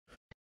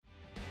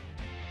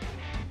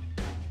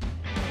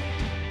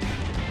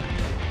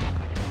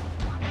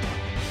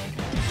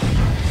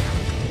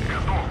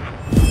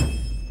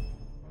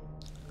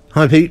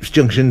Hi peeps,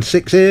 Junction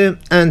 6 here,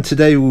 and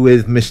today we're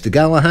with Mr.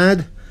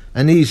 Galahad,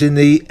 and he's in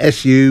the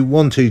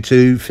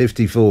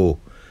Su-122-54.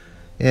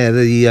 Yeah,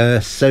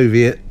 the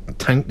Soviet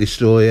tank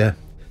destroyer,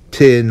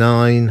 Tier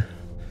 9.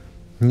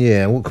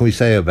 Yeah, what can we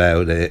say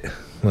about it?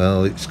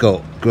 Well, it's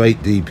got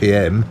great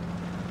DPM,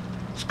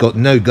 it's got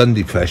no gun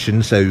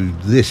depression, so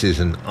this is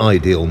an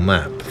ideal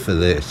map for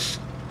this,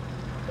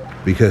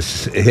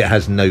 because it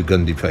has no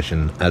gun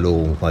depression at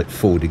all. Like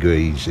 4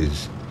 degrees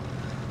is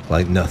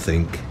like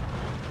nothing.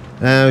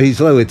 Now he's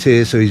lower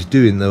tier, so he's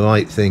doing the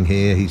right thing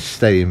here. He's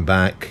staying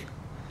back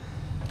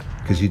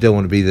because you don't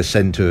want to be the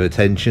centre of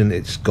attention.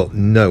 It's got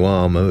no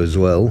armour as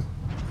well,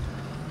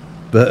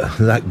 but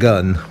that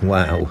gun,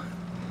 wow,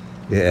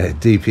 yeah,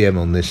 DPM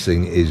on this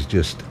thing is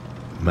just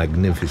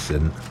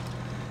magnificent.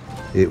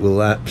 It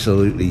will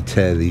absolutely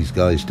tear these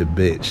guys to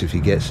bits if he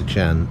gets a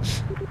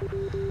chance.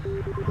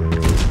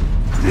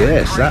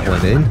 Yes, that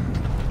went in.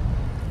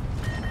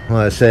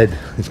 Like I said,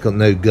 it's got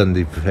no gun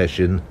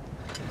depression,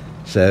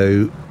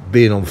 so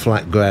being on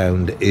flat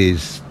ground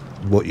is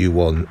what you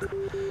want.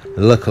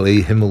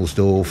 Luckily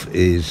Himmelsdorf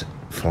is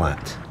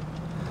flat,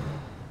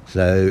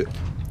 so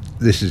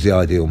this is the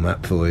ideal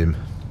map for him.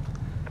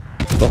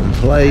 Bottom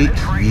plate,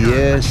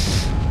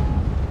 yes.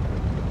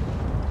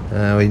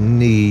 Now he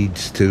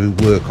needs to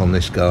work on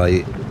this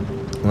guy.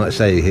 Like I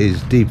say,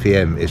 his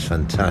DPM is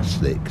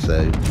fantastic,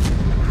 so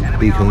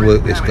he can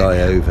work this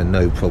guy over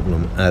no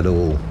problem at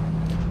all.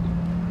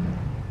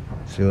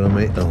 See what I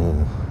mean?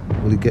 Oh,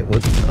 will he get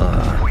one?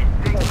 Ah,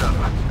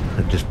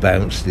 I just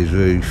bounced his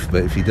roof,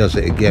 but if he does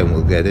it again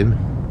we'll get him.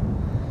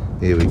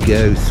 Here we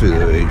go, through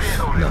the roof.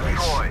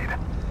 Nice.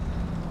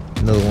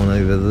 Another one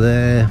over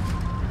there.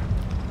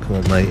 Come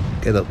on mate,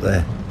 get up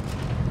there.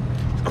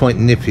 It's quite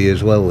nippy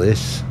as well,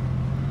 this.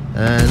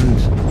 And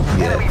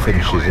yeah,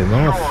 finishes him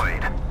off.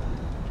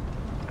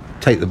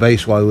 Take the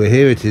base while we're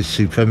here. It is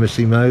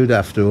supremacy mode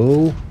after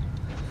all.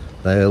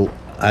 They'll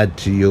add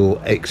to your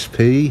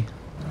XP,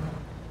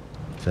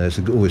 so it's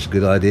always a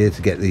good idea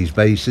to get these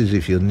bases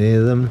if you're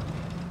near them.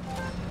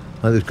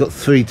 Well, they've got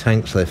 3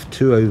 tanks left,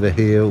 2 over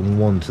here and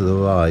 1 to the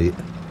right.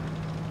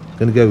 I'm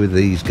going to go with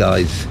these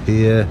guys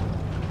here,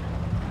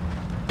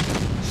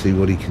 see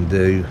what he can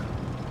do.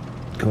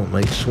 Come on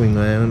mate, swing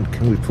round.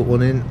 Can we put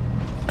one in?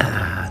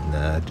 Ah,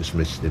 no, just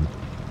missed him.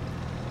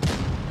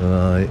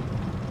 Right,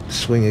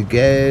 swing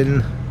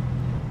again.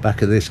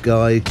 Back of this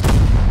guy.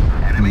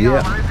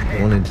 Yeah,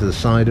 one into the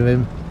side of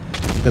him.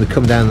 I'm going to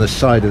come down the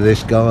side of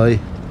this guy,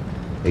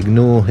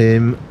 ignore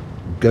him,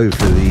 go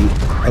for the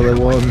other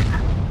one.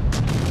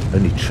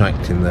 Only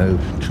tracked him though.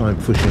 Try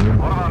and push him.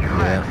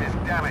 Yeah.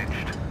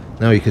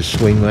 Now he can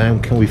swing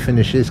round. Can we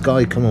finish this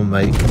guy? Come on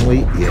mate, can we?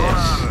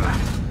 Yes.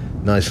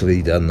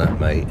 Nicely done that,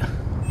 mate.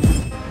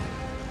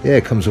 Yeah,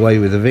 comes away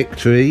with a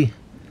victory.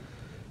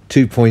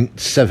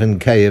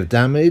 2.7k of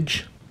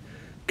damage.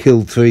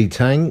 Killed 3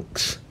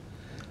 tanks.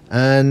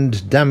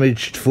 And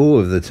damaged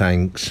 4 of the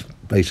tanks.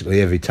 Basically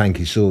every tank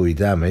he saw he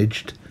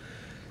damaged.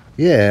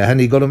 Yeah,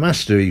 and he got a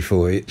mastery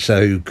for it.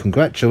 So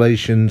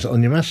congratulations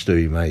on your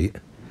mastery, mate.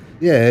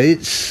 Yeah,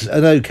 it's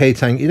an okay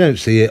tank. You don't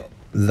see it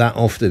that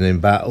often in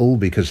battle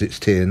because it's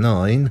tier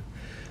 9.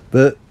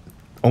 But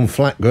on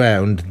flat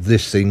ground,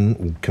 this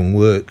thing can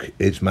work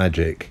its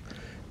magic.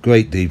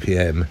 Great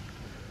DPM.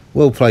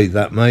 Well played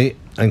that, mate.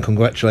 And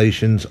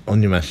congratulations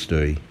on your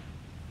mastery.